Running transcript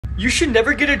You should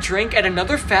never get a drink at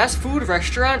another fast food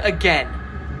restaurant again.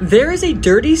 There is a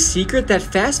dirty secret that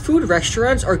fast food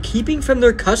restaurants are keeping from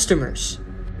their customers.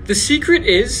 The secret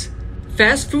is,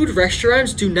 fast food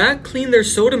restaurants do not clean their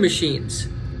soda machines.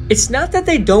 It's not that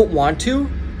they don't want to,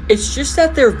 it's just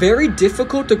that they're very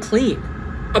difficult to clean.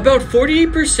 About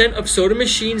 48% of soda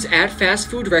machines at fast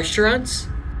food restaurants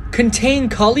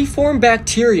contain coliform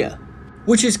bacteria,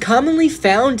 which is commonly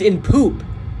found in poop.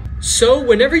 So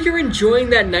whenever you're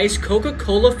enjoying that nice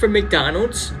Coca-Cola from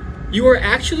McDonald's, you are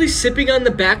actually sipping on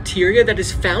the bacteria that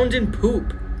is found in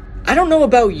poop. I don't know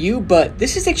about you, but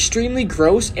this is extremely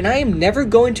gross and I am never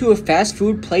going to a fast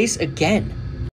food place again.